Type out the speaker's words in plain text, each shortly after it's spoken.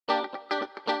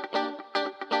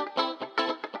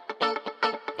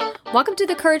Welcome to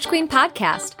the Courage Queen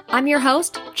podcast. I'm your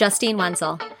host, Justine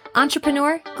Wenzel,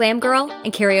 entrepreneur, glam girl,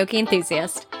 and karaoke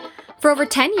enthusiast. For over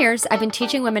 10 years, I've been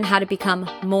teaching women how to become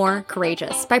more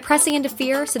courageous by pressing into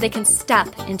fear so they can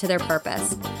step into their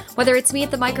purpose. Whether it's me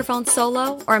at the microphone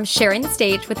solo or I'm sharing the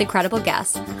stage with incredible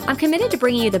guests, I'm committed to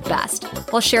bringing you the best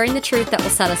while sharing the truth that will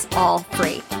set us all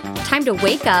free. Time to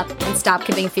wake up and stop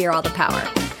giving fear all the power.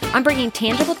 I'm bringing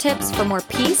tangible tips for more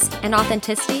peace and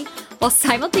authenticity while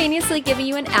simultaneously giving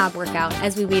you an ab workout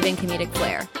as we weave in comedic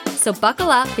flair. So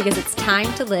buckle up because it's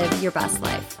time to live your best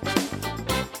life.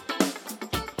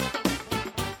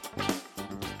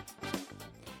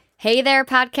 Hey there,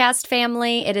 podcast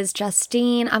family. It is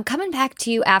Justine. I'm coming back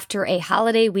to you after a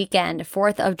holiday weekend,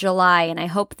 4th of July, and I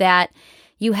hope that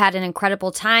you had an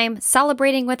incredible time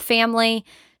celebrating with family,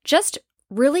 just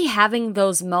really having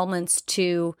those moments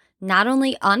to not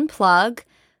only unplug,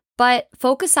 but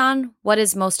focus on what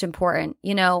is most important,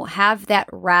 have that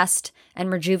rest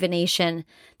and rejuvenation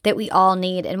that we all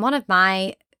need. And one of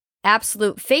my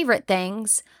absolute favorite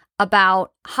things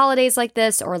about holidays like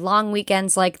this or long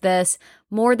weekends like this,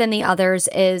 more than the others,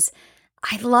 is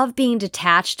I love being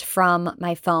detached from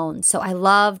my phone. So I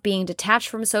love being detached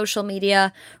from social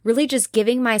media, really just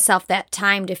giving myself that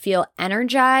time to feel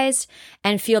energized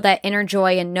and feel that inner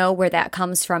joy and know where that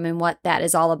comes from and what that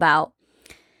is all about.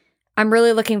 I'm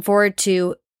really looking forward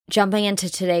to jumping into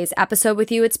today's episode with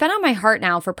you. It's been on my heart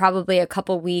now for probably a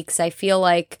couple weeks. I feel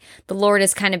like the Lord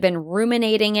has kind of been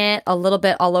ruminating it a little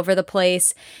bit all over the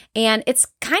place. And it's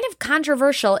kind of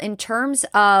controversial in terms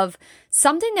of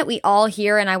something that we all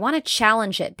hear, and I want to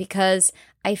challenge it because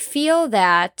I feel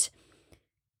that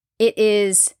it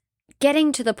is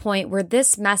getting to the point where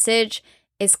this message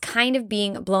is kind of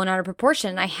being blown out of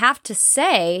proportion. And I have to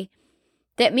say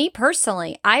that me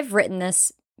personally, I've written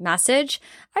this message.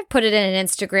 I've put it in an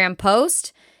Instagram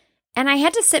post, and I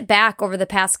had to sit back over the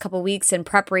past couple weeks in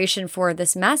preparation for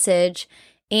this message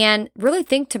and really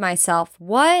think to myself,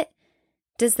 what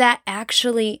does that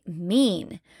actually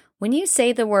mean? When you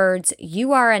say the words,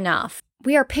 you are enough,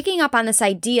 we are picking up on this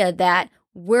idea that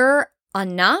we're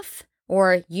enough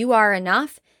or you are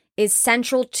enough is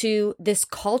central to this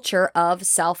culture of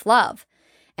self-love.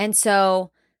 And so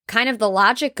kind of the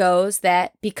logic goes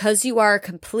that because you are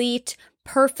complete,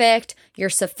 perfect,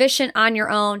 you're sufficient on your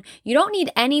own, you don't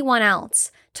need anyone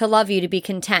else to love you to be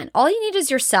content. All you need is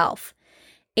yourself.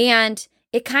 And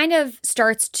it kind of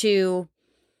starts to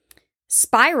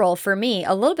spiral for me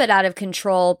a little bit out of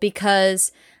control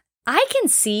because I can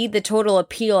see the total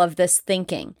appeal of this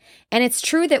thinking. And it's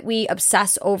true that we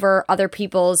obsess over other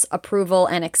people's approval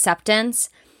and acceptance.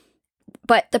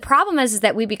 But the problem is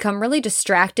that we become really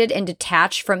distracted and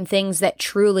detached from things that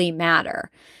truly matter.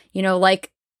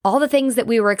 Like all the things that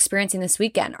we were experiencing this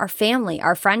weekend, our family,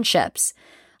 our friendships,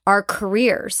 our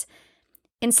careers.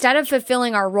 Instead of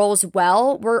fulfilling our roles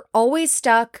well, we're always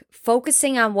stuck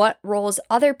focusing on what roles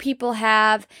other people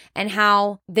have and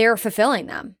how they're fulfilling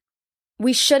them.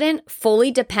 We shouldn't fully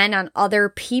depend on other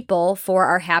people for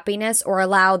our happiness or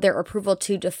allow their approval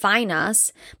to define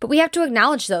us, but we have to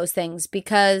acknowledge those things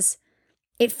because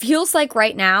it feels like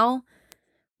right now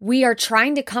we are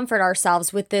trying to comfort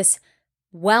ourselves with this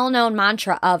well-known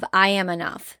mantra of I am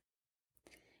enough.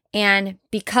 And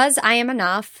because I am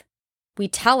enough, we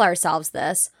tell ourselves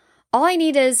this, all I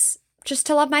need is just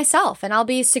to love myself and I'll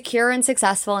be secure and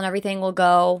successful and everything will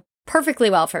go perfectly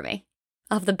well for me.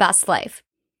 I'll have the best life.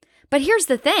 But here's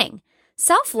the thing,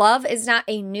 self-love is not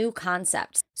a new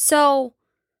concept. So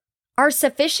our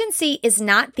sufficiency is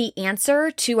not the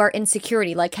answer to our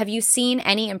insecurity. Like, have you seen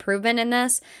any improvement in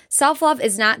this? Self-love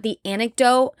is not the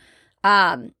antidote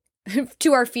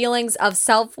to our feelings of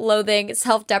self-loathing,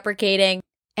 self-deprecating.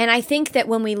 And I think that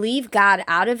when we leave God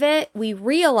out of it, we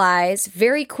realize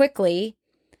very quickly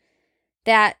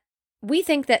that we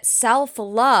think that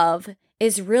self-love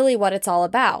is really what it's all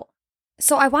about.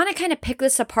 So I want to kind of pick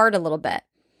this apart a little bit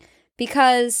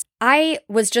because I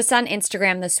was just on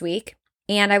Instagram this week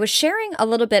and I was sharing a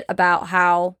little bit about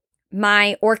how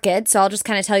my orchid, so I'll just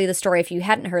kind of tell you the story if you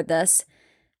hadn't heard this.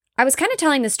 I was kind of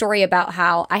telling the story about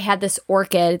how I had this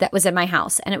orchid that was in my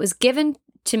house and it was given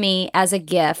to me as a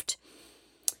gift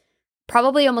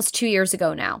probably almost 2 years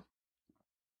ago now.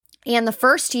 And the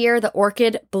first year the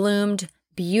orchid bloomed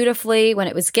beautifully when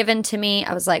it was given to me.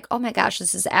 I was like, oh my gosh,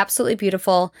 this is absolutely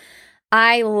beautiful.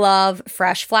 I love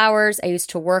fresh flowers. I used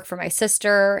to work for my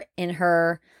sister in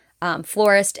her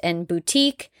florist and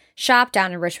boutique shop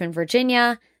down in Richmond,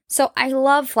 Virginia. So I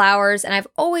love flowers and I've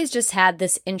always just had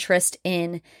this interest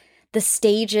in the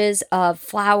stages of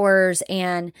flowers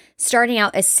and starting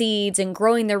out as seeds and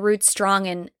growing their roots strong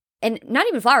and not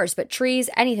even flowers, but trees,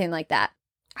 anything like that.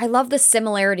 I love the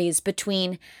similarities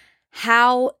between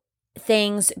how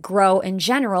things grow in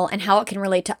general and how it can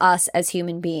relate to us as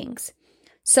human beings.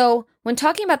 So, when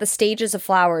talking about the stages of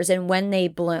flowers and when they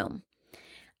bloom,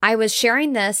 I was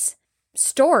sharing this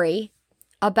story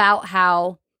about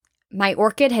how my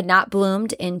orchid had not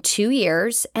bloomed in 2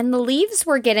 years and the leaves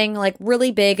were getting like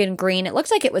really big and green. It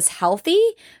looked like it was healthy,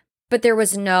 but there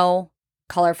was no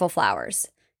colorful flowers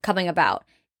coming about.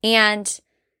 And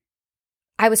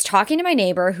I was talking to my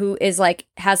neighbor who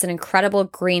has an incredible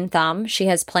green thumb. She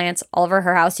has plants all over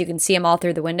her house. You can see them all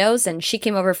through the windows. And she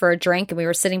came over for a drink and we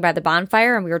were sitting by the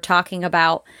bonfire and we were talking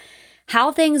about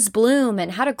how things bloom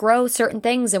and how to grow certain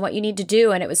things and what you need to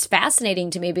do. And it was fascinating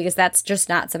to me because that's just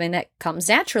not something that comes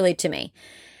naturally to me.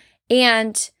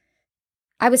 And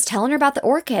I was telling her about the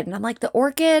orchid and I'm like, the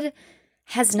orchid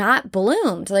has not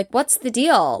bloomed. Like, what's the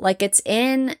deal? Like, it's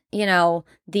in,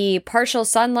 the partial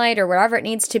sunlight or whatever it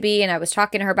needs to be. And I was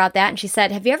talking to her about that. And she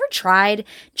said, have you ever tried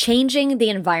changing the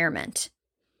environment?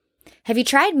 Have you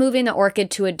tried moving the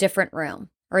orchid to a different room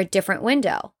or a different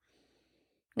window?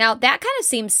 Now, that kind of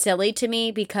seems silly to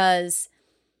me because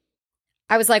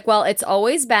I was like, well, it's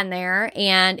always been there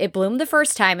and it bloomed the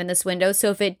first time in this window.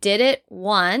 So if it did it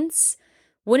once,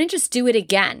 wouldn't it just do it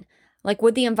again? Like,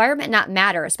 would the environment not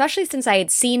matter, especially since I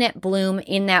had seen it bloom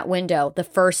in that window the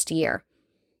first year?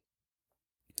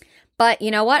 But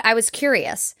you know what? I was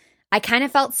curious. I kind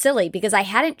of felt silly because I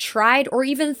hadn't tried or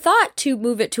even thought to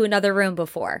move it to another room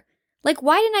before. Like,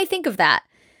 why didn't I think of that?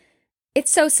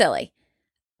 It's so silly.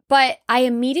 But I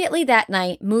immediately that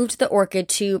night moved the orchid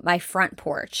to my front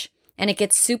porch. And it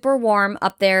gets super warm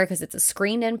up there because it's a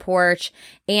screened-in porch.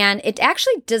 And it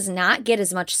actually does not get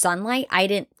as much sunlight, I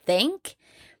didn't think.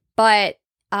 But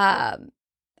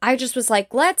I just was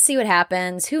like, let's see what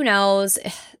happens. Who knows?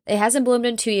 It hasn't bloomed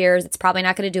in 2 years. It's probably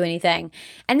not going to do anything.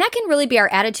 And that can really be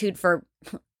our attitude for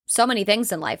so many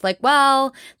things in life. Like,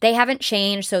 well, they haven't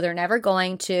changed, so they're never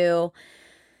going to.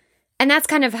 And that's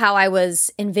kind of how I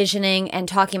was envisioning and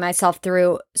talking myself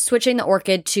through switching the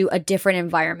orchid to a different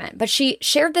environment. But she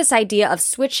shared this idea of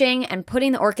switching and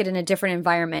putting the orchid in a different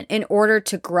environment in order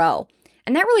to grow.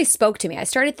 And that really spoke to me. I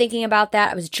started thinking about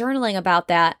that. I was journaling about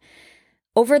that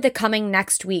over the coming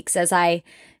next weeks as I,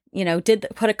 did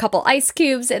put a couple ice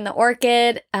cubes in the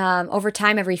orchid over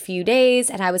time every few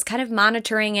days. And I was kind of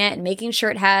monitoring it and making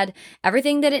sure it had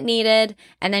everything that it needed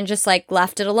and then just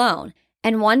left it alone.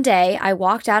 And one day I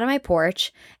walked out on my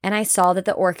porch and I saw that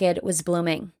the orchid was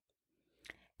blooming.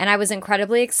 And I was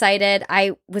incredibly excited.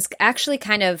 I was actually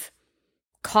kind of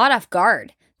caught off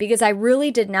guard because I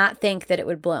really did not think that it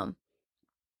would bloom.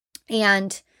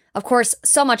 And of course,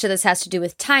 so much of this has to do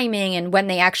with timing and when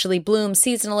they actually bloom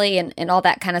seasonally and all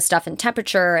that kind of stuff and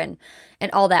temperature and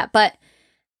all that. But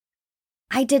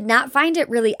I did not find it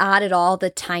really odd at all,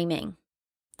 the timing.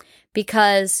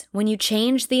 Because when you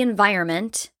change the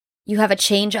environment, you have a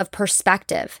change of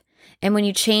perspective. And when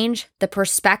you change the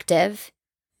perspective,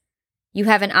 you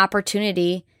have an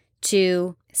opportunity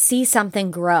to see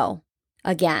something grow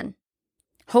again.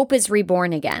 Hope is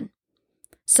reborn again.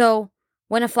 So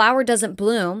when a flower doesn't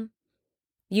bloom,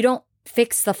 you don't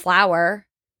fix the flower,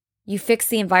 you fix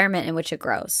the environment in which it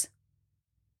grows.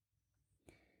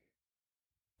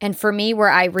 And for me, where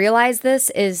I realize this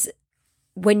is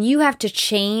when you have to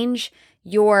change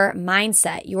your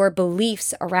mindset, your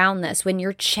beliefs around this, when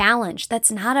you're challenged,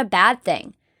 that's not a bad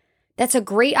thing. That's a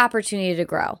great opportunity to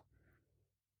grow.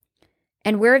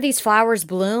 And where these flowers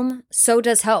bloom, so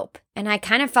does hope. And I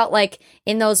kind of felt like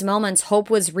in those moments,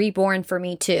 hope was reborn for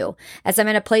me too, as I'm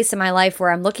in a place in my life where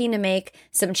I'm looking to make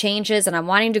some changes and I'm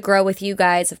wanting to grow with you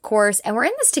guys, of course, and we're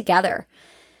in this together.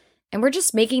 And we're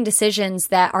just making decisions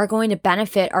that are going to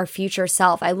benefit our future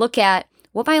self. I look at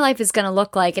what my life is going to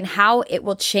look like and how it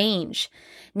will change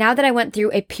now that I went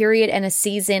through a period and a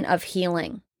season of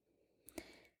healing.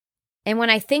 And when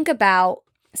I think about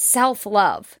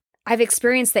self-love, I've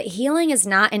experienced that healing is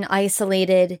not an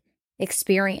isolated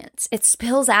experience. It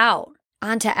spills out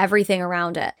onto everything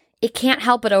around it. It can't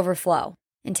help but overflow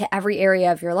into every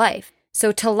area of your life.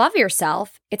 So to love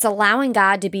yourself, it's allowing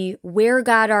God to be where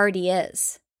God already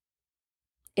is.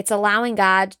 It's allowing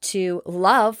God to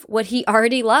love what He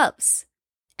already loves.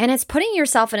 And it's putting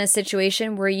yourself in a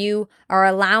situation where you are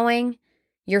allowing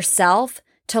yourself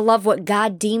to love what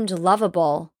God deemed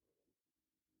lovable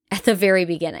at the very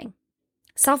beginning.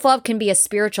 Self-love can be a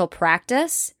spiritual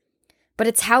practice, but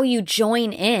it's how you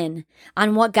join in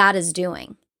on what God is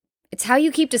doing. It's how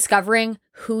you keep discovering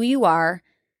who you are,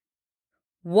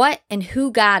 what and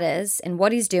who God is, and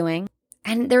what He's doing.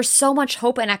 And there's so much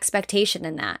hope and expectation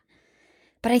in that.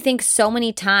 But I think so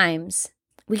many times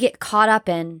we get caught up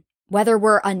in whether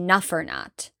we're enough or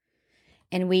not.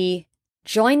 And we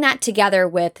Join that together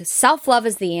with self-love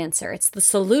is the answer. It's the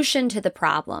solution to the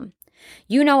problem.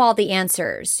 You know all the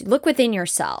answers. Look within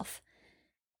yourself.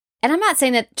 And I'm not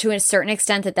saying that to a certain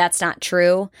extent that that's not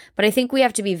true, but I think we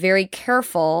have to be very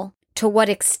careful to what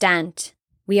extent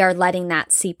we are letting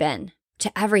that seep in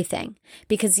to everything.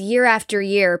 Because year after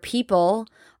year, people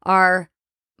are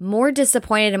more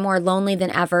disappointed and more lonely than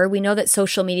ever. We know that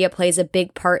social media plays a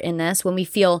big part in this when we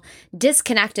feel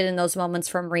disconnected in those moments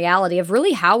from reality of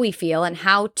really how we feel and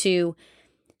how to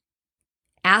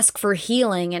ask for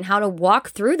healing and how to walk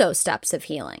through those steps of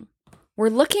healing. We're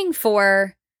looking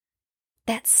for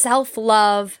that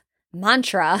self-love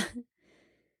mantra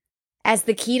as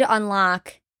the key to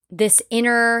unlock this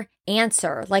inner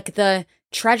answer, like the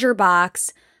treasure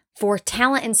box for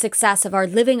talent and success of our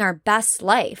living our best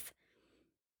life.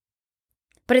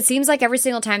 But it seems like every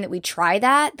single time that we try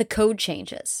that, the code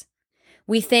changes.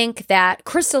 We think that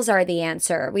crystals are the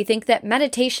answer. We think that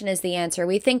meditation is the answer.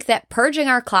 We think that purging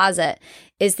our closet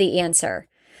is the answer.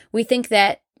 We think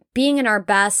that being in our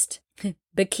best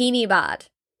bikini bod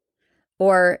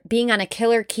or being on a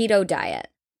killer keto diet,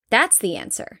 that's the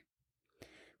answer.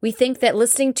 We think that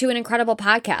listening to an incredible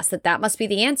podcast, that must be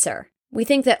the answer. We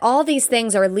think that all these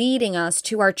things are leading us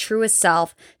to our truest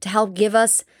self to help give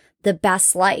us the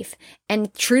best life.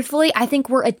 And truthfully, I think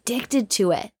we're addicted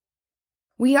to it.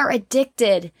 We are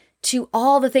addicted to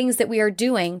all the things that we are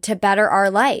doing to better our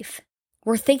life.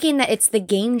 We're thinking that it's the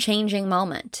game-changing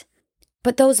moment.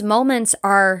 But those moments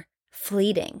are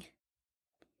fleeting.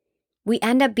 We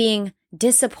end up being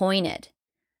disappointed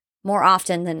more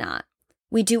often than not.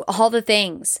 We do all the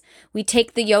things. We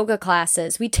take the yoga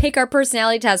classes. We take our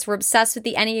personality tests. We're obsessed with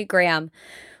the Enneagram.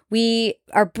 We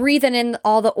are breathing in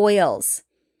all the oils.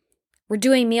 We're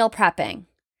doing meal prepping.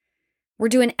 We're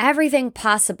doing everything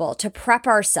possible to prep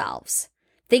ourselves,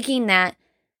 thinking that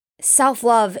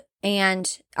self-love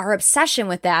and our obsession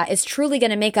with that is truly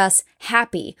going to make us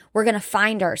happy. We're going to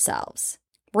find ourselves.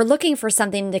 We're looking for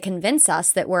something to convince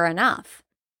us that we're enough.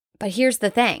 But here's the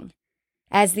thing.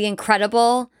 As the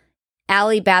incredible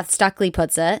Allie Beth Stuckley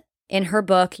puts it in her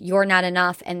book, You're Not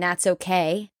Enough and That's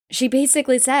Okay, she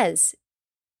basically says,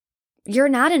 you're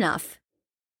not enough.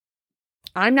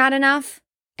 I'm not enough,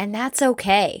 and that's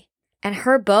okay. And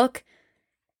her book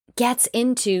gets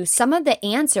into some of the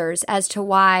answers as to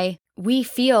why we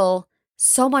feel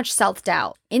so much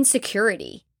self-doubt,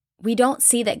 insecurity. We don't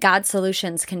see that God's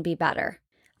solutions can be better.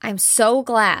 I'm so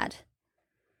glad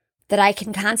that I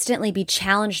can constantly be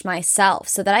challenged myself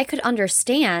so that I could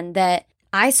understand that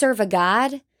I serve a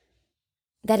God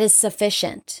that is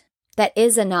sufficient, that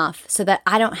is enough so that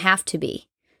I don't have to be.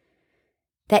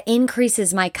 That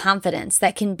increases my confidence,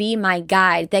 that can be my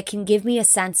guide, that can give me a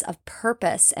sense of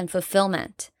purpose and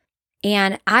fulfillment.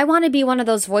 And I want to be one of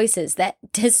those voices that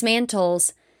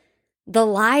dismantles the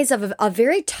lies of a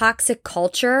very toxic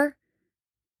culture,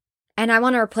 and I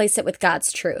want to replace it with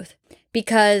God's truth.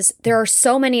 Because there are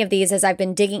so many of these as I've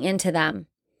been digging into them.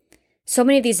 So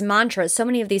many of these mantras, so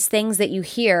many of these things that you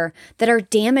hear that are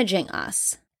damaging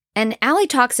us. And Allie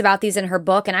talks about these in her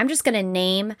book, and I'm just going to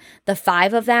name the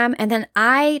 5 of them. And then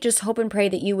I just hope and pray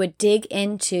that you would dig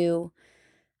into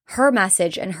her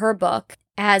message and her book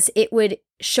as it would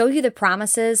show you the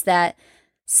promises that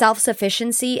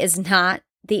self-sufficiency is not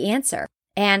the answer.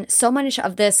 And so much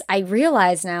of this, I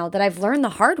realize now that I've learned the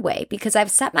hard way because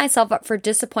I've set myself up for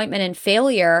disappointment and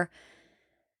failure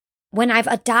when I've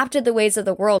adopted the ways of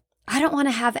the world. I don't want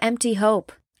to have empty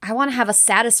hope. I want to have a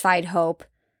satisfied hope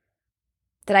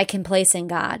that I can place in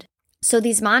God. So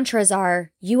these mantras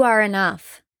are, you are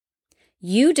enough.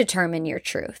 You determine your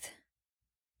truth.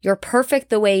 You're perfect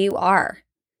the way you are.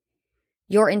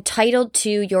 You're entitled to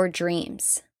your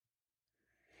dreams.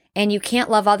 And you can't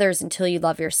love others until you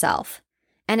love yourself.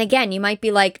 And again, you might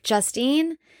be like,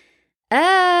 Justine,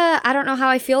 I don't know how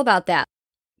I feel about that.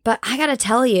 But I got to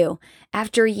tell you,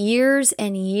 after years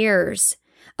and years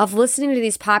of listening to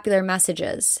these popular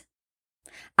messages,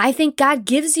 I think God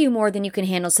gives you more than you can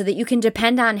handle so that you can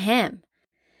depend on Him.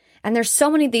 And there's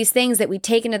so many of these things that we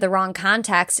take into the wrong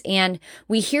context, and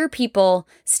we hear people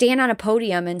stand on a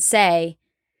podium and say,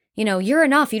 you know, you're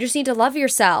enough. You just need to love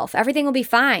yourself. Everything will be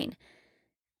fine.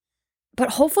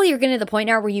 But hopefully you're getting to the point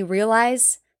now where you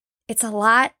realize it's a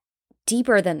lot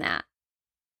deeper than that.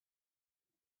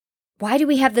 Why do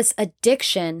we have this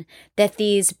addiction that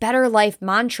these better life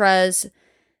mantras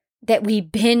that we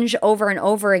binge over and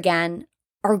over again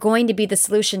are going to be the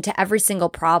solution to every single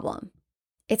problem?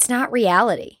 It's not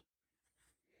reality.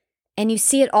 And you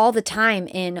see it all the time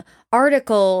in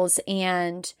articles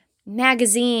and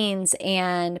magazines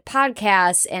and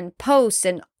podcasts and posts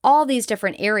and all these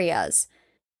different areas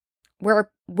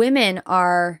where women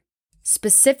are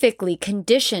specifically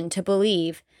conditioned to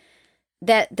believe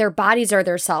that their bodies are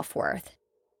their self-worth.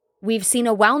 We've seen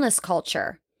a wellness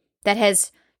culture that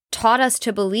has taught us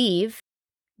to believe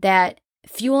that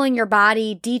fueling your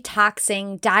body,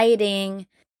 detoxing, dieting,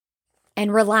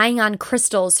 and relying on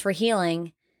crystals for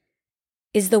healing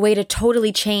is the way to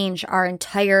totally change our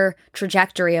entire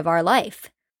trajectory of our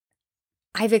life.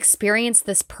 I've experienced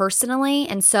this personally,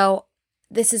 and so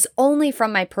this is only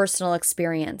from my personal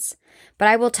experience. But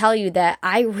I will tell you that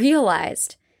I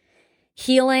realized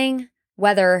healing,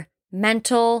 whether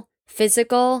mental,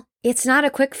 physical, it's not a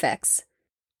quick fix.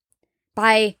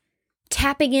 By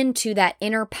tapping into that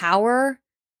inner power,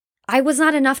 I was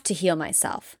not enough to heal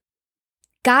myself.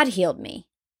 God healed me.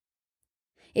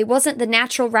 It wasn't the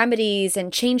natural remedies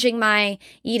and changing my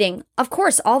eating. Of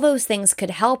course, all those things could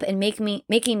help in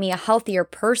making me a healthier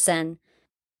person.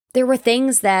 There were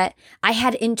things that I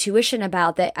had intuition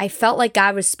about that I felt like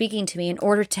God was speaking to me in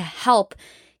order to help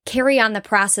carry on the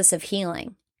process of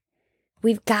healing.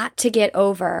 We've got to get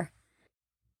over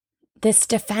this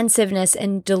defensiveness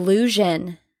and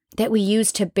delusion that we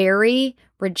use to bury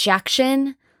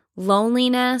rejection,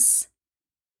 loneliness,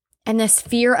 and this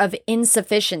fear of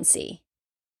insufficiency.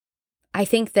 I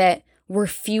think that we're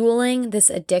fueling this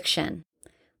addiction.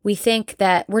 We think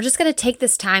that we're just going to take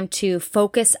this time to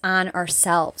focus on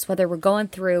ourselves, whether we're going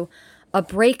through a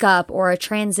breakup or a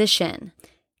transition.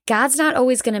 God's not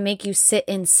always going to make you sit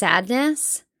in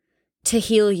sadness to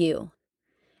heal you.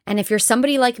 And if you're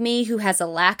somebody like me who has a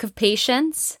lack of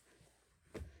patience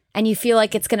and you feel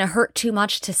like it's going to hurt too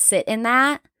much to sit in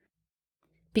that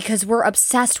because we're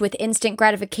obsessed with instant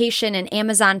gratification and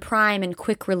Amazon Prime and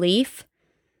quick relief,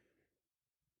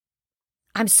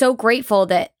 I'm so grateful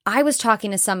that I was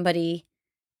talking to somebody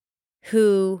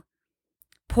who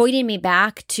pointed me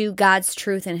back to God's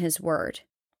truth and His Word.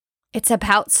 It's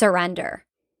about surrender.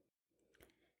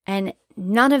 And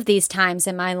none of these times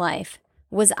in my life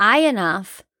was I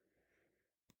enough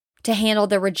to handle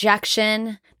the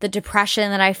rejection, the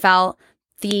depression that I felt,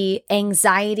 the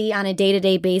anxiety on a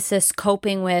day-to-day basis,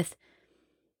 coping with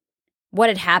what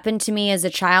had happened to me as a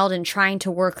child and trying to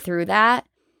work through that.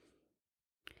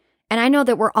 And I know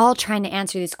that we're all trying to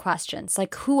answer these questions.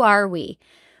 Like, who are we?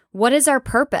 What is our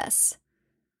purpose?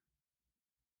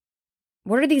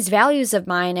 What are these values of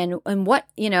mine? And what,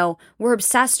 we're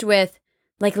obsessed with,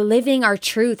 like, living our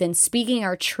truth and speaking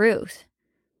our truth.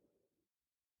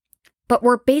 But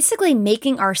we're basically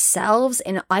making ourselves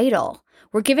an idol.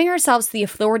 We're giving ourselves the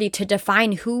authority to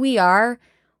define who we are,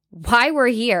 why we're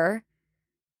here,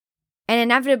 and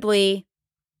inevitably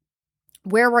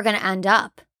where we're going to end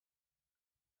up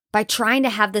by trying to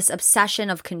have this obsession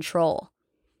of control.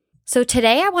 So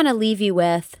today I want to leave you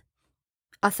with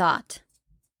a thought.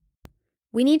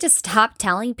 We need to stop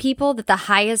telling people that the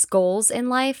highest goals in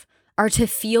life are to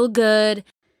feel good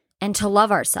and to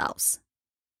love ourselves.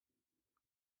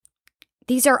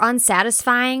 These are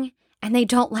unsatisfying and they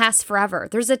don't last forever.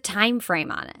 There's a time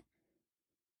frame on it.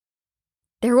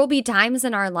 There will be times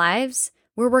in our lives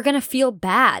where we're going to feel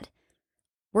bad.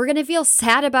 We're going to feel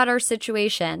sad about our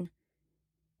situation.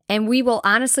 And we will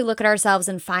honestly look at ourselves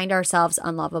and find ourselves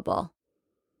unlovable.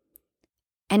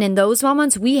 And in those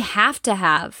moments, we have to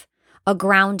have a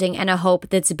grounding and a hope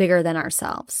that's bigger than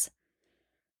ourselves.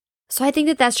 So I think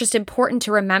that that's just important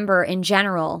to remember in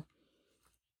general.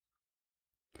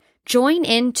 Join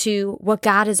into what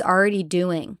God is already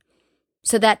doing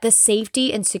so that the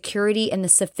safety and security and the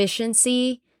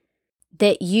sufficiency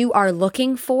that you are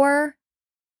looking for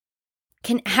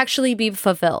can actually be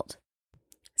fulfilled.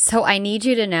 So I need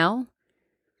you to know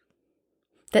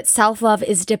that self-love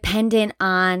is dependent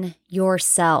on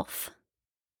yourself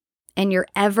and your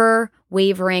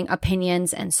ever-wavering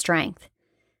opinions and strength.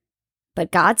 But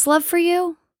God's love for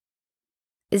you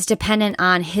is dependent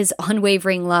on His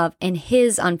unwavering love and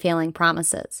His unfailing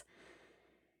promises.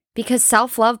 Because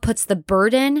self-love puts the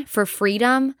burden for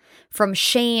freedom from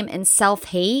shame and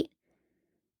self-hate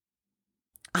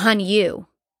on you.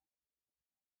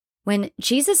 When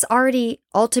Jesus already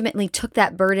ultimately took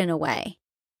that burden away,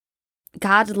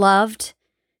 God loved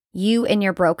you in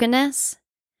your brokenness,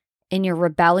 in your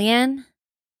rebellion,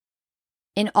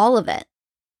 in all of it.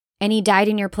 And He died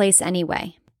in your place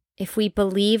anyway. If we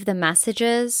believe the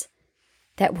messages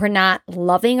that we're not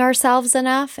loving ourselves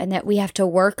enough and that we have to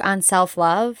work on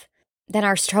self-love, then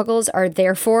our struggles are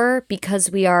therefore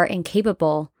because we are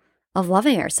incapable of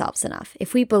loving ourselves enough.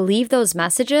 If we believe those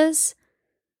messages,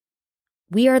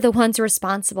 we are the ones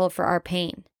responsible for our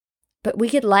pain. But we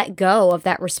could let go of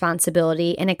that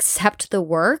responsibility and accept the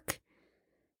work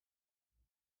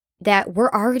that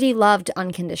we're already loved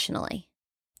unconditionally.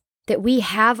 That we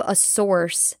have a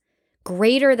source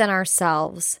greater than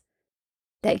ourselves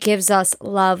that gives us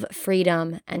love,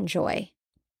 freedom, and joy.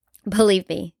 Believe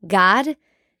me, God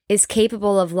is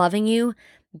capable of loving you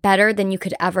better than you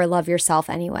could ever love yourself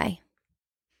anyway.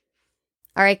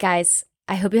 All right, guys,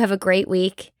 I hope you have a great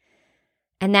week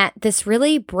and that this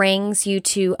really brings you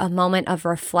to a moment of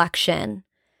reflection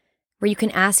where you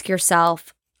can ask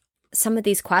yourself some of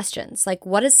these questions, like,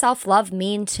 what does self-love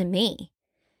mean to me?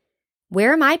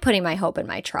 Where am I putting my hope and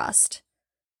my trust?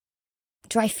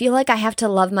 Do I feel like I have to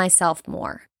love myself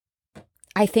more?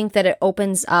 I think that it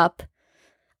opens up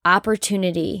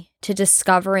opportunity to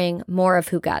discovering more of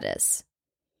who God is.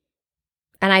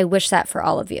 And I wish that for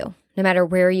all of you, no matter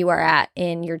where you are at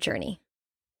in your journey.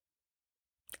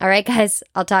 All right, guys,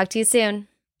 I'll talk to you soon.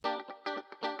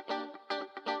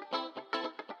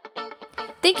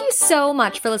 Thank you so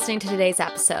much for listening to today's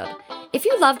episode. If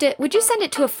you loved it, would you send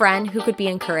it to a friend who could be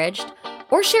encouraged?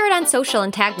 Or share it on social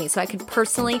and tag me so I can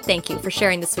personally thank you for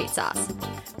sharing the sweet sauce.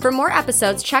 For more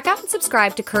episodes, check out and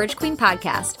subscribe to Courage Queen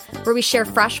Podcast, where we share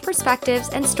fresh perspectives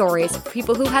and stories of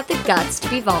people who have the guts to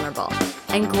be vulnerable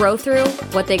and grow through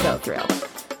what they go through.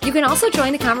 You can also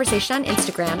join the conversation on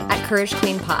Instagram at Courage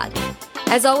Queen Pod.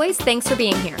 As always, thanks for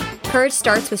being here. Courage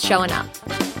starts with showing up.